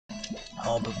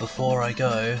Oh, but before I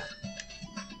go...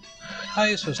 How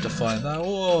are you supposed to find that?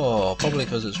 Whoa, probably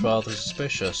because it's rather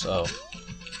suspicious. Oh.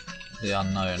 The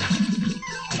unknown.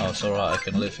 Oh, it's alright, I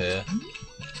can live here.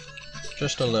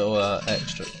 Just a little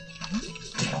extra...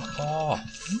 Fuck off!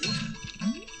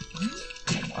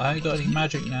 I ain't got any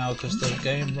magic now because the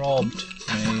game robbed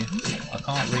me. I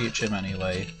can't reach him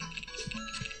anyway.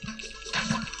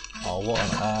 Oh, what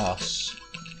an arse.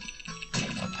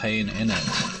 A pain in it.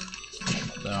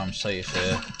 There, I'm safe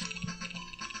here.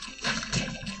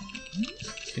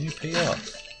 Can you pee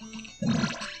off?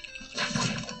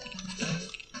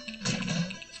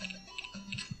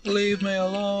 Leave me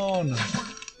alone!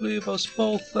 Leave us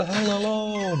both the hell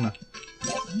alone!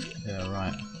 Yeah,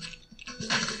 right.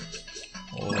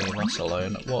 Or leave us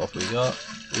alone. What have we got?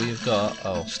 We've got...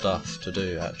 oh, stuff to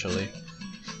do, actually.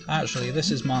 Actually,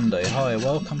 this is Monday. Hi,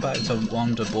 welcome back to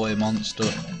Wonder Boy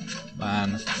Monster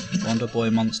Man. Wonder Boy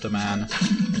Monster Man.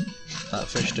 That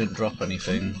fish didn't drop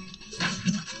anything.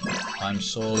 I'm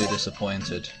sorely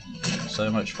disappointed.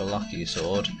 So much for Lucky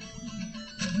Sword.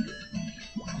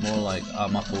 More like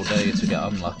I'm up all day to get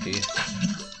unlucky.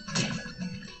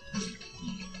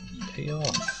 Pee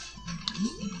off.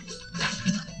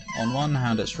 On one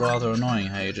hand, it's rather annoying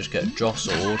how you just get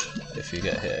jostled if you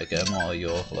get hit again while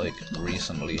you're, like,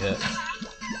 recently hit.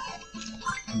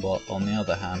 But on the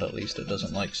other hand, at least it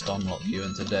doesn't, like, stun lock you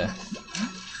into death.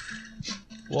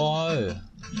 Whoa!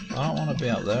 I don't want to be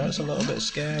up there, it's a little bit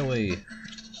scary.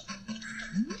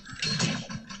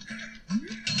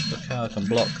 Look how I can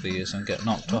block these and get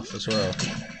knocked off as well.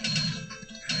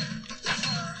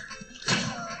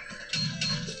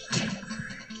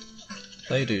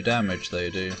 They do damage, they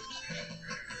do.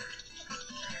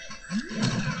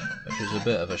 Which is a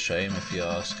bit of a shame if you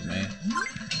ask me.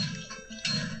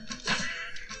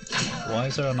 Why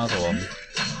is there another one?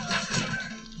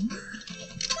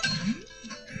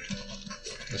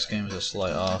 This game is a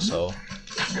slight arsehole.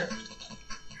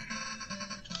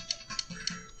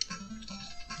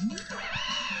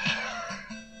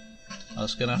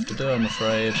 That's gonna have to do, I'm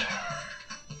afraid.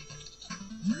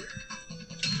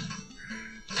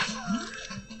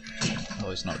 Oh,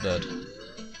 he's not dead.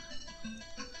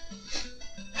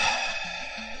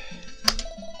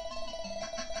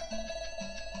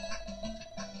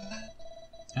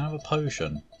 Can I have a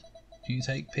potion? Can you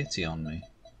take pity on me?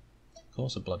 Of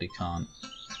course I bloody can't.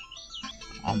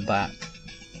 I'm back.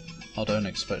 I don't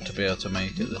expect to be able to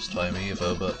make it this time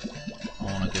either, but I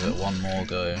want to give it one more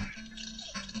go.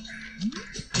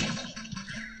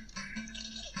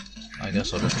 I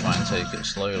guess I'll just try and take it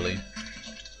slowly.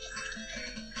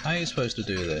 How are you supposed to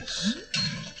do this?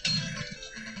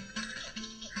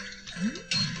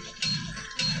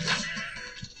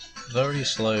 Very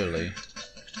slowly.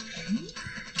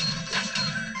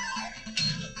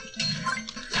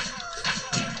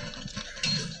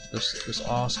 This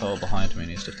arsehole behind me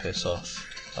needs to piss off.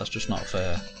 That's just not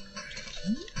fair.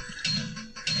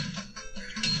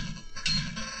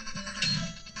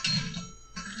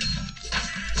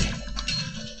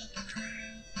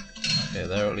 Okay,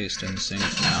 they're at least in sync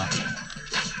now.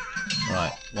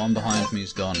 Right, one behind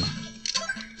me's gone.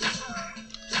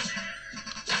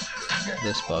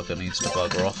 This bugger needs to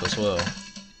bugger off as well.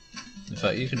 In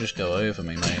fact, you can just go over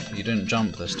me, mate. You didn't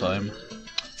jump this time.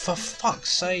 For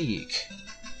fuck's sake!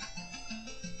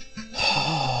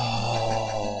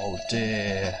 Oh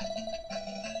dear.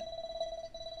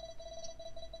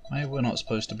 Maybe we're not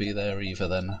supposed to be there either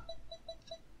then.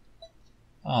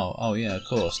 Oh yeah, of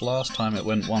course. Last time it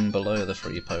went one below the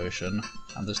free potion,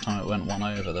 and this time it went one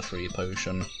over the free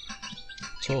potion.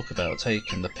 Talk about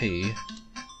taking the pee.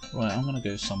 Right, I'm gonna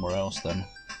go somewhere else then.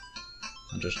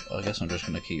 I guess I'm just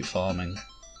gonna keep farming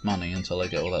money until I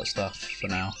get all that stuff for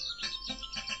now.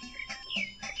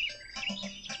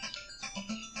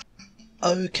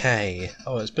 Okay.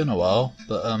 Oh, it's been a while,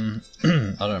 but I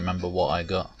don't remember what I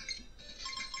got.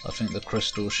 I think the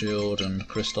crystal shield and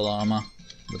crystal armor,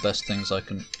 the best things I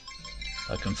can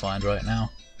find right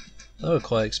now. They were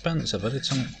quite expensive. I did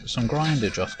some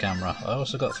grindage off camera. I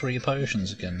also got 3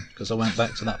 potions again because I went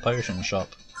back to that potion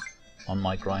shop on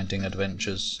my grinding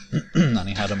adventures, and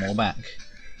he had them all back.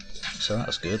 So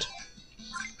that's good.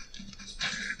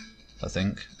 I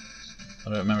think. I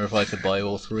don't remember if I could buy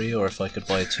all 3 or if I could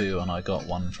buy 2 and I got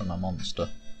 1 from a monster.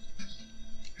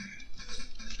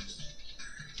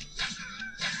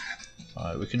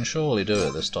 Alright, we can surely do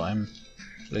it this time.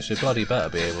 At least we bloody better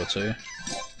be able to.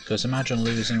 Because imagine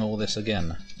losing all this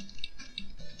again.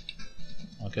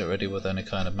 I'll get ready with any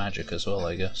kind of magic as well,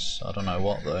 I guess. I don't know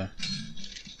what though.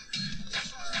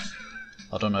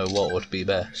 I don't know what would be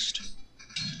best.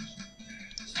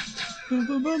 I'll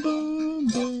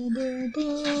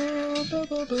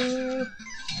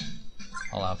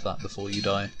have that before you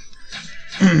die.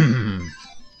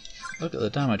 Look at the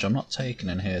damage I'm not taking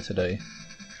in here today.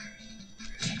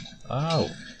 Oh.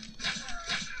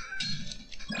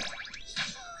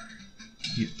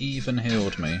 You even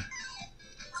healed me.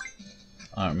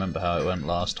 I don't remember how it went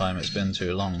last time, it's been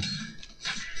too long.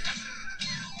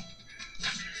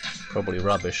 Probably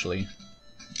rubbishly.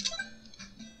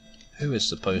 Who is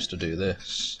supposed to do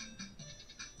this?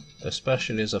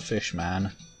 Especially as a fish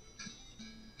man.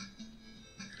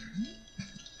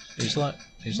 He's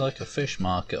like a fish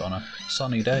market on a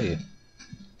sunny day.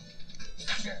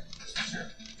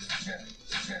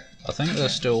 I think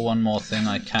there's still one more thing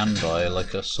I can buy,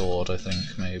 like a sword, I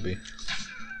think, maybe.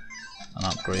 An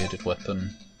upgraded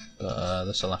weapon, but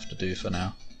this'll have to do for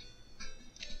now.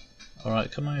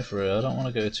 Alright, come over here. I don't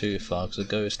want to go too far because a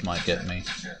ghost might get me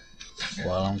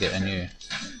while I'm getting you.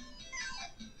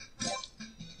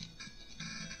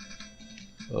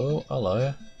 Oh,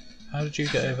 hello. How did you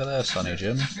get over there, Sonny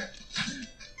Jim?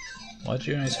 Why did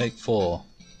you only take 4?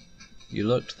 You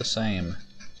looked the same.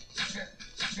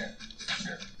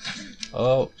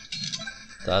 Oh,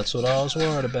 that's what I was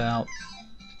worried about.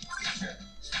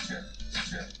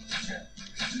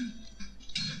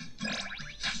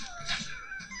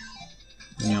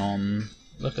 Nyom.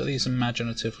 Look at these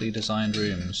imaginatively designed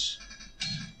rooms.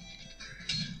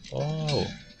 Oh,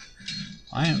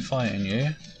 I ain't fighting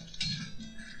you.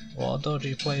 What a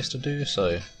dodgy place to do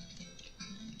so.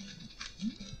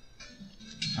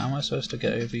 How am I supposed to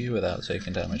get over you without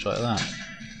taking damage like that?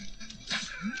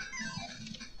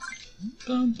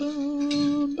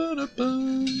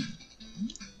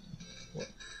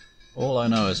 All I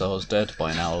know is I was dead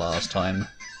by now last time,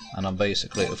 and I'm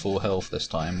basically at full health this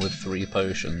time with 3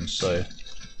 potions, so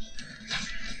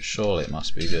surely it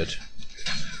must be good.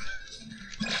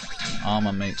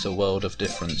 Armour makes a world of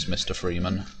difference, Mr.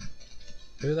 Freeman.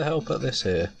 Who the hell put this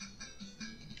here?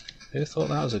 Who thought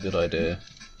that was a good idea?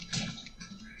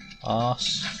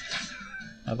 Arse.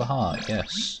 Have a heart,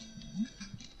 yes.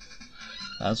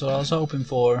 That's what I was hoping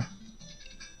for.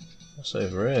 What's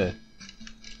over here?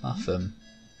 Nothing.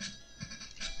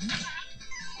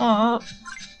 Why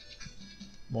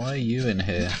are you in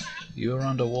here? You are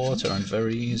underwater and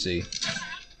very easy.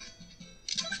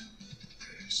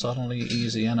 Suddenly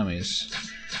easy enemies.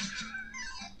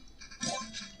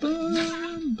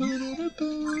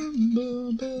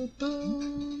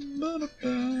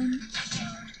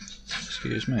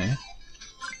 Excuse me.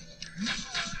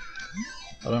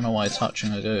 I don't know why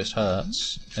touching a ghost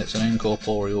hurts. It's an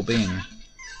incorporeal being.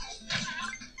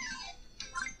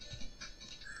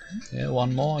 Yeah,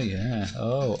 one more, yeah.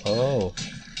 Oh.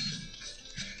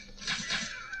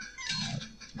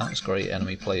 That's great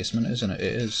enemy placement, isn't it?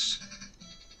 It is.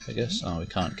 I guess. Oh, we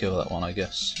can't kill that one, I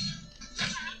guess.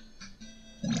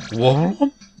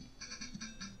 What?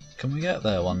 Can we get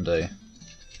there one day?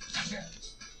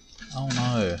 Oh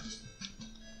no.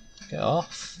 Get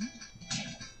off.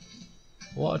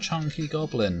 What a chunky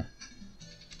goblin.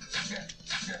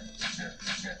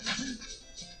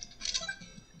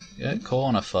 Get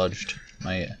corner fudged,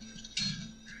 mate.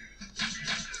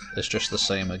 It's just the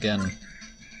same again.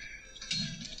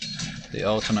 The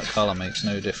alternate colour makes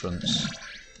no difference.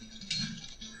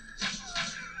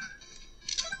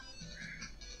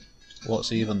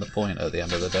 What's even the point at the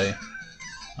end of the day?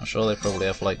 I'm sure they probably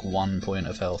have like 1 point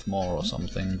of health more or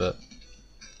something, but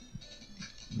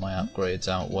my upgrades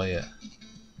outweigh it.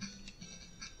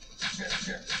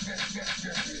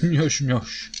 Nyosh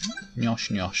nyosh. Nyosh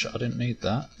nyosh. I didn't need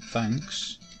that.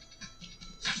 Thanks.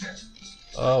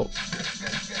 Oh.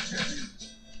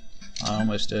 I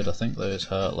almost did. I think those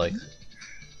hurt like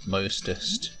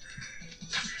mostest.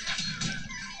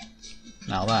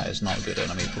 Now that is not good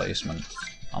enemy placement.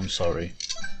 I'm sorry.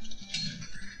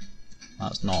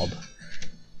 That's knob.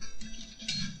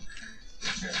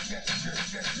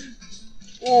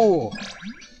 Oh!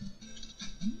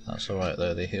 That's alright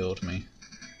though, they healed me.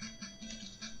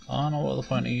 I don't know what the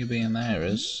point of you being there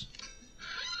is.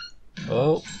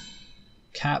 Oh!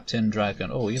 Captain Dragon.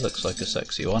 Oh, he looks like a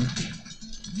sexy one.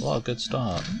 What a good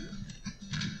start.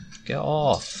 Get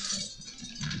off!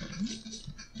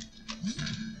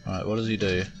 Alright, what does he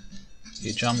do?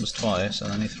 He jumps twice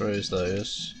and then he throws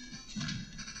those.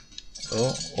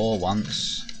 Oh, or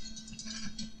once.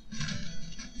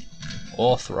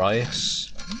 Or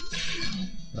thrice.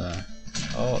 There.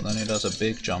 Oh, then he does a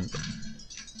big jump.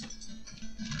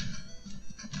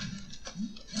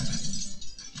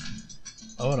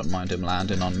 I wouldn't mind him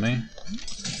landing on me.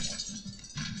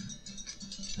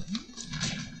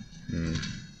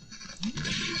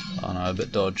 Oh no, a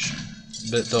bit dodge.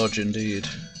 A bit dodge indeed.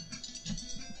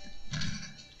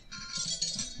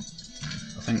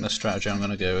 think the strategy I'm going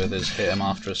to go with is hit him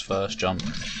after his first jump.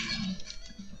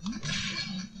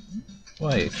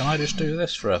 Wait, can I just do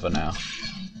this forever now?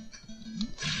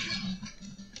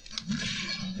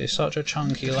 He's such a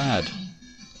chunky lad.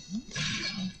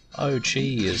 Oh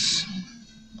cheese.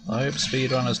 I hope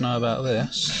speedrunners know about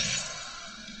this.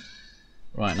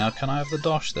 Right, now can I have the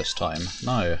dosh this time?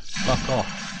 No. Fuck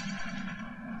off.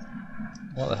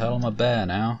 What the hell, I'm a bear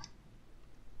now.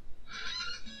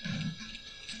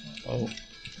 Oh.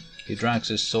 He drags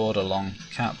his sword along.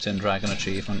 Captain Dragon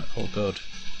achievement. Oh good.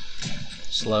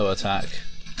 Slow attack.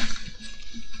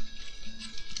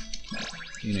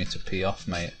 You need to pee off,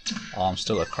 mate. Oh, I'm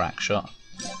still a crack shot.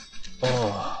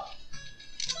 Oh.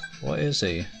 What is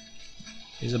he?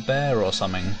 He's a bear or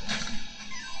something.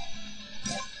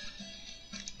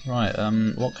 Right,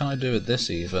 what can I do with this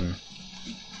even?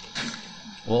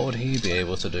 What would he be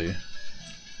able to do?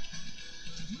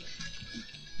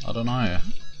 I don't know.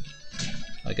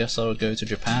 I guess I would go to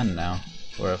Japan now,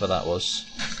 wherever that was.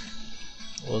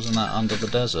 Wasn't that under the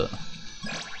desert?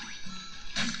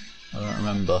 I don't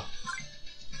remember.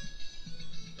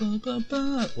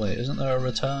 Wait, isn't there a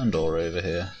return door over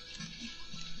here?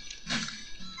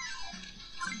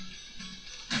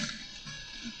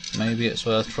 Maybe it's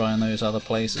worth trying those other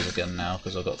places again now,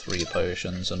 because I've got 3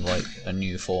 potions and like a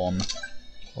new form.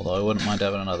 Although I wouldn't mind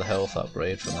having another health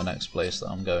upgrade from the next place that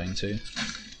I'm going to.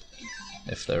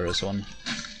 If there is one.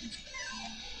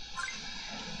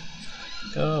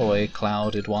 Go away,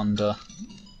 clouded wonder.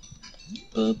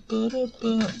 Ah,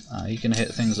 he can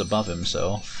hit things above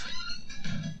himself.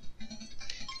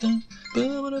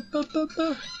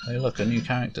 Hey look, a new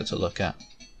character to look at.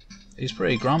 He's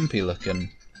pretty grumpy looking.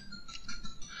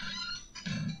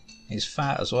 He's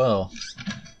fat as well.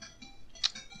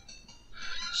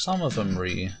 Some of them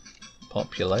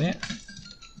repopulate.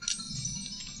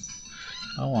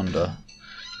 I wonder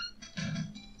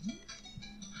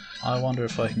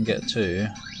if I can get 2.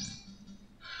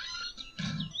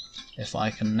 If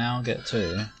I can now get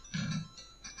 2.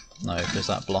 No, because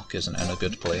that block isn't in a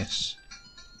good place.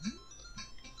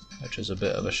 Which is a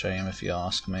bit of a shame if you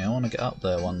ask me. I want to get up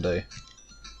there one day.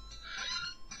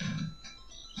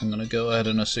 I'm going to go ahead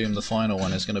and assume the final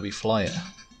one is going to be flight.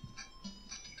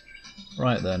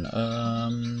 Right then,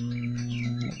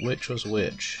 which was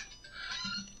which?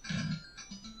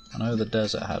 I know the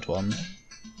desert had one.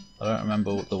 I don't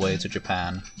remember the way to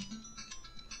Japan.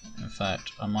 In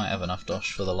fact, I might have enough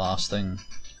dosh for the last thing,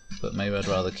 but maybe I'd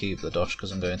rather keep the dosh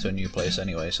because I'm going to a new place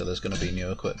anyway, so there's going to be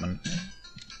new equipment.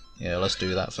 Yeah, let's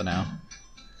do that for now.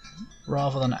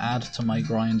 Rather than add to my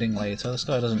grinding later. This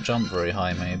guy doesn't jump very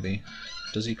high, maybe.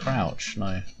 Does he crouch?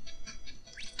 No.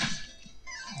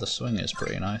 The swing is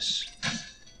pretty nice.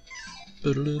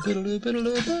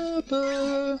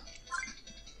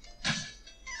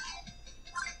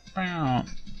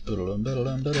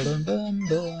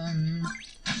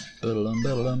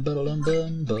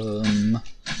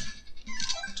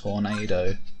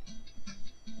 Tornado.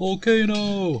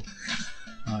 Volcano!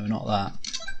 No, not that.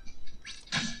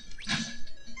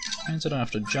 Means I don't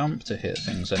have to jump to hit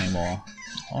things anymore.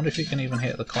 I wonder if you can even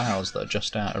hit the clouds that are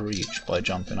just out of reach by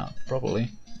jumping up.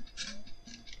 Probably.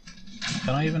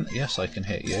 Can I even... Yes, I can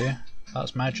hit you.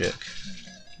 That's magic.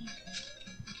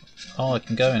 Oh, I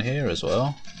can go in here as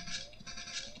well.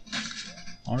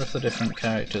 I wonder if the different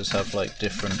characters have like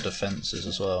different defences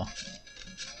as well.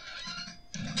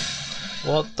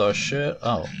 What the shit?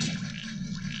 Oh.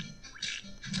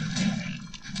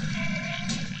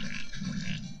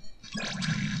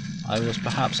 I was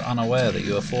perhaps unaware that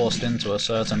you were forced into a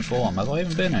certain form. Have I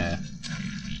even been here?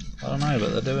 I don't know,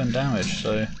 but they're doing damage,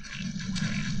 so...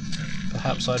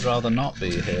 Perhaps I'd rather not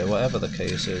be here, whatever the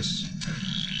case is.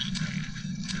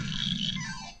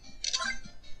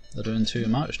 They're doing too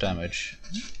much damage.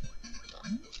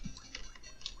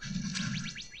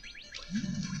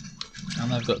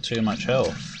 And they've got too much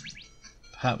health.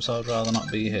 Perhaps I'd rather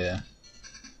not be here,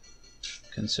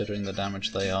 considering the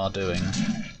damage they are doing.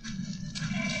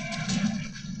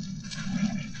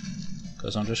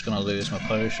 Because I'm just going to lose my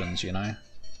potions, you know.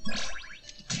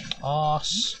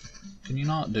 Arse! Can you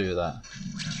not do that?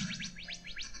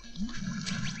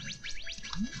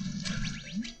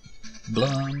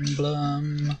 Blum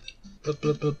blum. Blub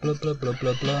blub blub blub blub blub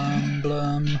blub blum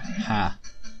blum. Ha!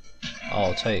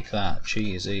 I'll take that.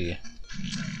 Cheesy.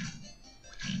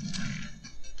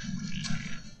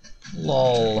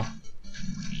 LOL.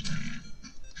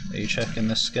 Are you checking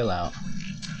this skill out?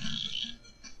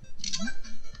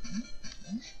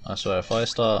 I swear, if I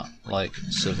start like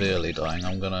severely dying,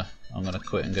 I'm gonna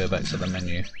quit and go back to the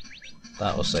menu.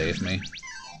 That will save me.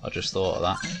 I just thought of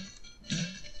that.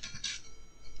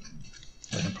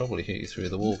 I can probably hit you through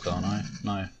the wall, can't I?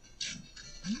 No.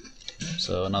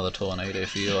 So another tornado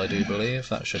for you, I do believe.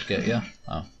 That should get you.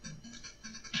 Oh.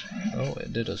 Oh,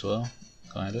 it did as well.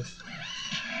 Kind of.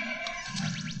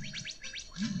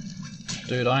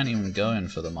 Dude, I ain't even going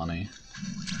for the money.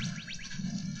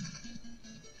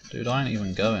 Dude, I ain't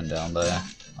even going down there.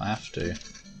 I have to.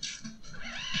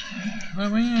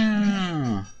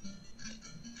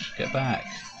 Get back.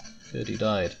 Good, he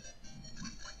died.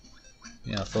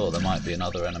 Yeah, I thought there might be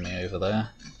another enemy over there.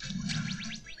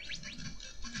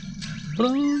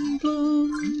 Blum,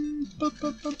 blum, bu,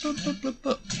 bu, bu, bu, bu, bu,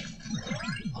 bu.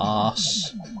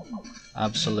 Arse.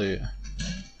 Absolute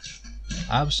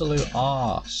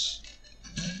arse.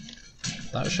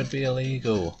 That should be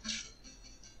illegal.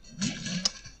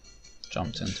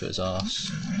 Jumped into his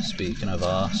arse. Speaking of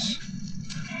arse.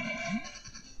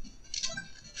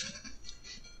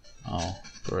 Oh,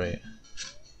 great.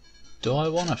 Do I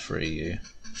want to free you?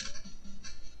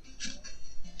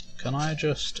 Can I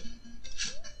just...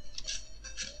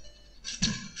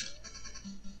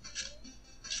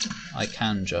 I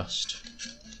can just...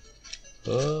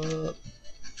 we're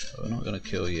not going to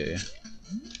kill you.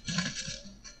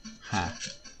 Ha.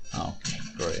 Oh,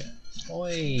 great.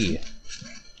 Oi!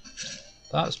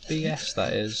 That's BS,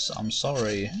 that is. I'm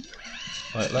sorry.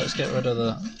 Right, let's get rid of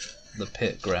the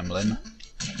pit gremlin.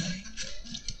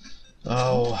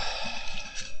 Oh...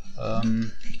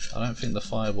 I don't think the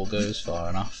fireball goes far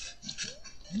enough.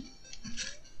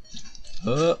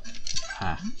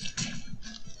 Ha.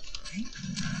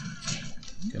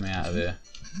 Get me out of here.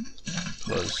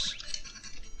 Because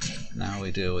now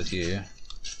we deal with you.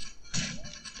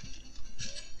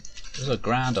 This is a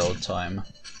grand old time.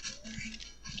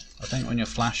 I think when you're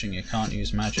flashing you can't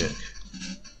use magic.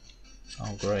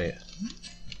 Oh great.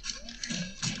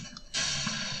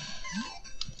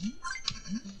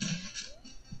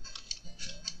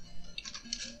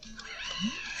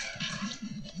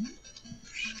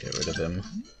 Get rid of him.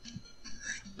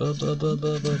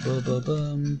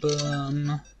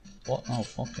 Bum. What? Oh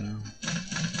fucking hell.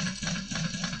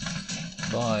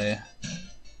 Bye.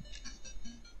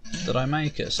 Did I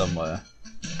make it somewhere?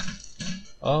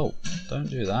 Oh, don't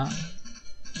do that.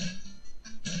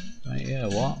 Wait, yeah,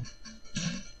 what?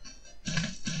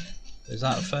 Is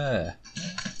that fair?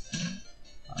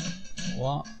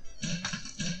 What?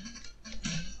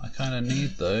 I kinda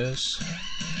need those.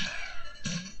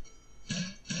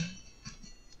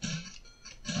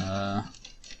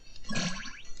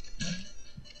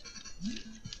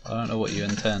 I don't know what you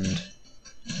intend.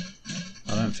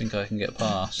 I don't think I can get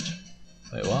past.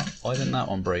 Wait, what? Why didn't that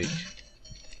one break?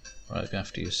 Right, we're gonna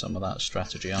have to use some of that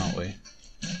strategy, aren't we?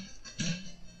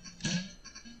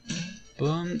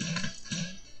 Boom.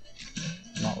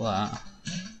 Not that.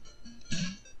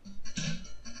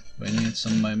 We need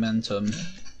some momentum.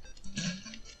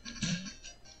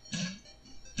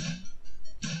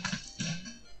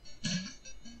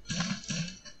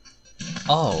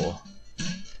 Oh!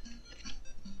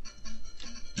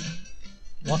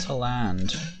 What a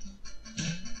land.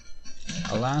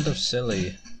 A land of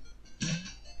silly.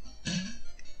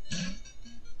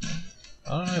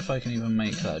 I don't know if I can even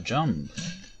make that jump.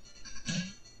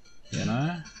 You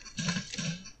know?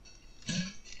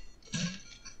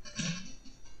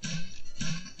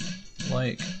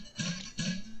 Like...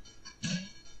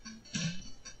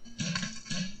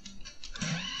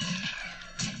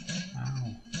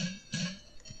 Ow.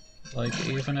 Like,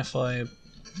 even if I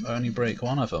only break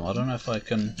one of them, I don't know if I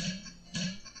can...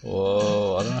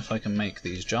 Whoa, I don't know if I can make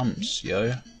these jumps,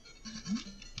 yo.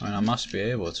 I mean, I must be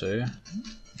able to.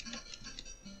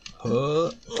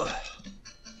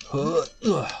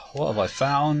 What have I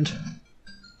found?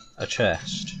 A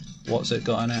chest. What's it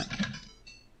got in it?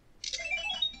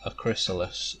 A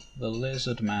chrysalis. The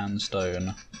lizard man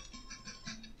stone.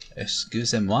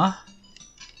 Excusez-moi?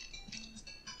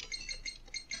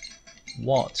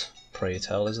 What, pray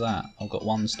tell, is that? I've got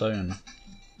one stone.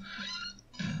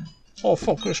 Oh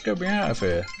fuck, let's get me out of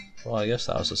here. Well, I guess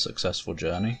that was a successful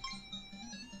journey.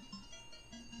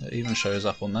 It even shows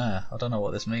up on there. I don't know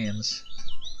what this means.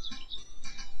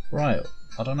 Right,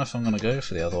 I don't know if I'm going to go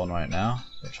for the other one right now.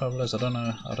 The trouble is, I don't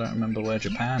know, I don't remember where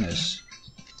Japan is.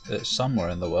 It's somewhere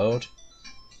in the world.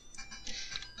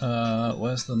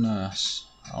 Where's the nurse?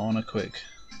 I want a quick...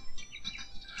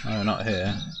 No, not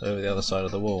here. It's over the other side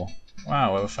of the wall.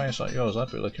 Wow, with a face like yours,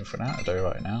 I'd be looking for an antidote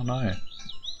right now. No.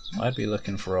 I'd be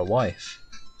looking for a wife.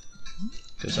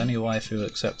 Because any wife who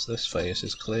accepts this face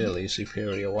is clearly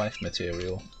superior wife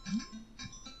material.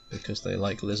 Because they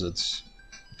like lizards.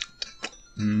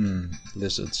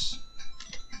 Lizards.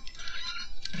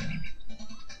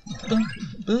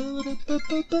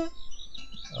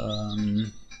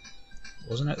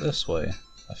 Wasn't it this way?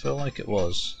 I feel like it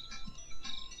was.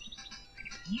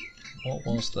 What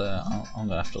was there? I'm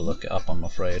gonna have to look it up, I'm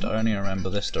afraid. I only remember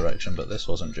this direction, but this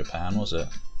wasn't Japan, was it?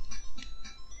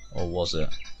 Or was it?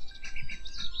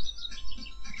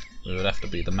 It would have to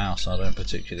be the mouse, I don't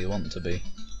particularly want to be.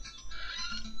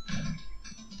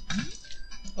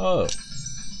 Oh!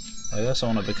 I guess I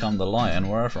want to become the lion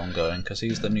wherever I'm going, because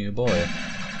he's the new boy.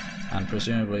 And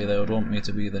presumably they would want me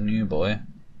to be the new boy.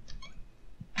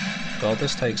 God,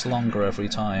 this takes longer every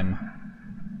time.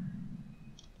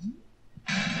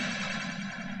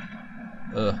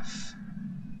 Ugh.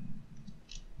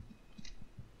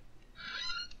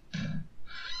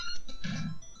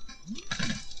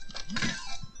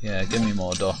 Yeah, give me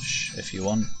more dosh if you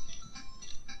want.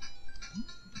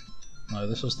 No,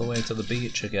 this was the way to the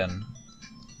beach again.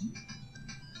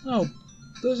 No,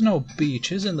 there's no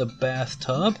beaches in the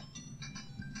bathtub.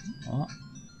 What?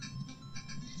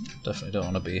 Definitely don't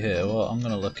want to be here. Well, I'm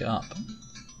going to look it up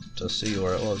to see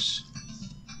where it was.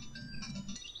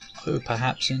 Oh,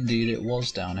 perhaps indeed it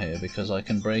was down here because I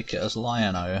can break it as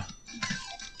Lion-O.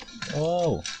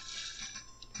 Oh!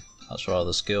 That's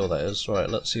rather skill, that is. Right,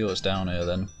 let's see what's down here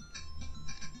then.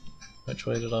 Which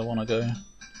way did I want to go?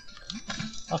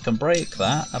 I can break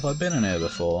that. Have I been in here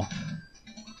before?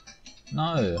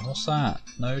 No, what's that?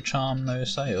 No charm, no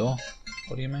sale?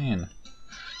 What do you mean?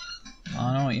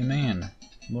 I know what you mean.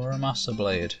 Muramasa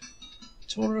Blade.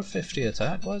 250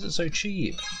 attack? Why is it so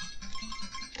cheap?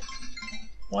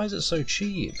 Why is it so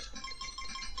cheap?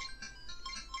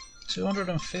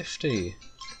 250.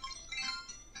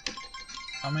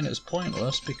 I mean, it's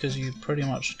pointless because you're pretty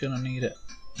much gonna need it.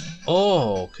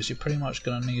 Oh, because you're pretty much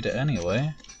gonna need it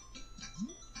anyway.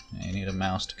 Yeah, you need a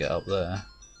mouse to get up there.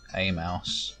 A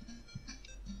mouse.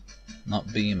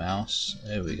 Not B mouse.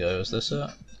 Here we go. Is this it?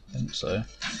 I think so.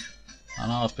 I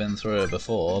know I've been through it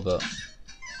before, but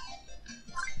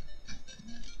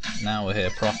now we're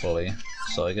here properly,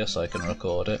 so I guess I can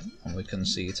record it and we can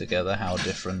see together how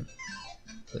different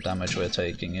the damage we're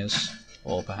taking is,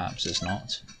 or perhaps it's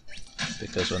not,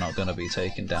 because we're not going to be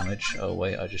taking damage. Oh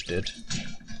wait, I just did.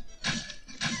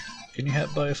 Can you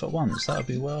hit both at once? That would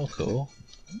be well cool.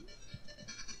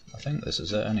 I think this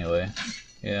is it anyway.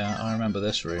 Yeah, I remember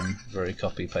this room. Very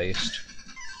copy-paste.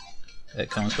 It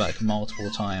comes back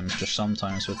multiple times, just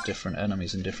sometimes with different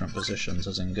enemies in different positions,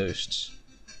 as in ghosts.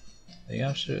 Are you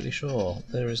absolutely sure?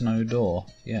 There is no door.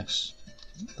 Yes.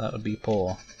 That would be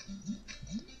poor.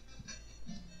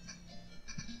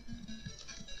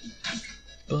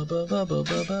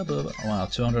 Wow,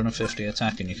 250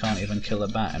 attack and you can't even kill a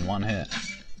bat in one hit.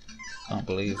 Can't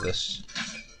believe this.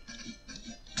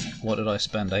 What did I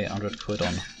spend 800 quid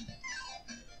on?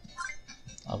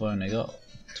 I've only got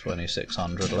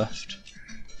 2600 left.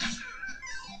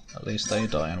 At least they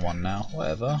die in one now.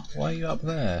 Whatever. Why are you up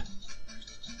there?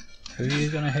 Who are you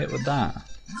gonna hit with that?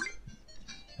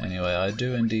 Anyway, I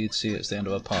do indeed see it's the end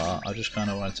of a part. I just kind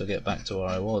of wanted to get back to where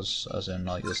I was, as in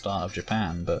like the start of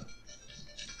Japan, but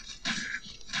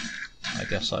I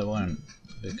guess I won't,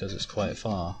 because it's quite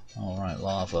far. Alright,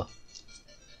 lava.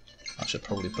 I should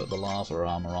probably put the lava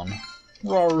armor on.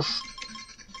 Roar!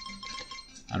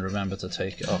 And remember to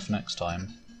take it off next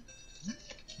time.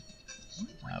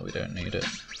 No, we don't need it.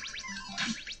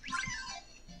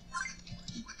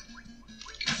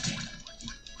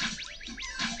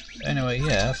 Anyway,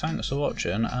 yeah, thanks for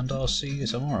watching, and I'll see you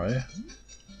tomorrow,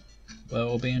 where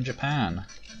we'll be in Japan.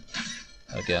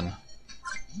 Again.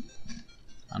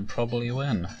 And probably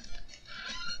win.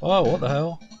 Oh, what the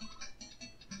hell?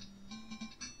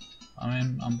 I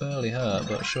mean, I'm barely hurt,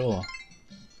 but sure.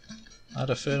 I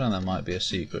had a feeling there might be a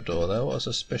secret door there. What a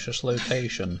suspicious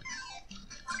location.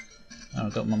 Oh, I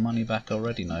got my money back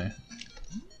already now.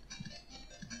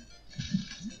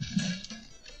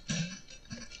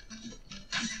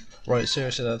 Right,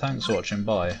 seriously though, thanks for watching,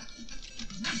 bye.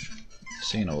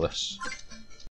 Seen all this.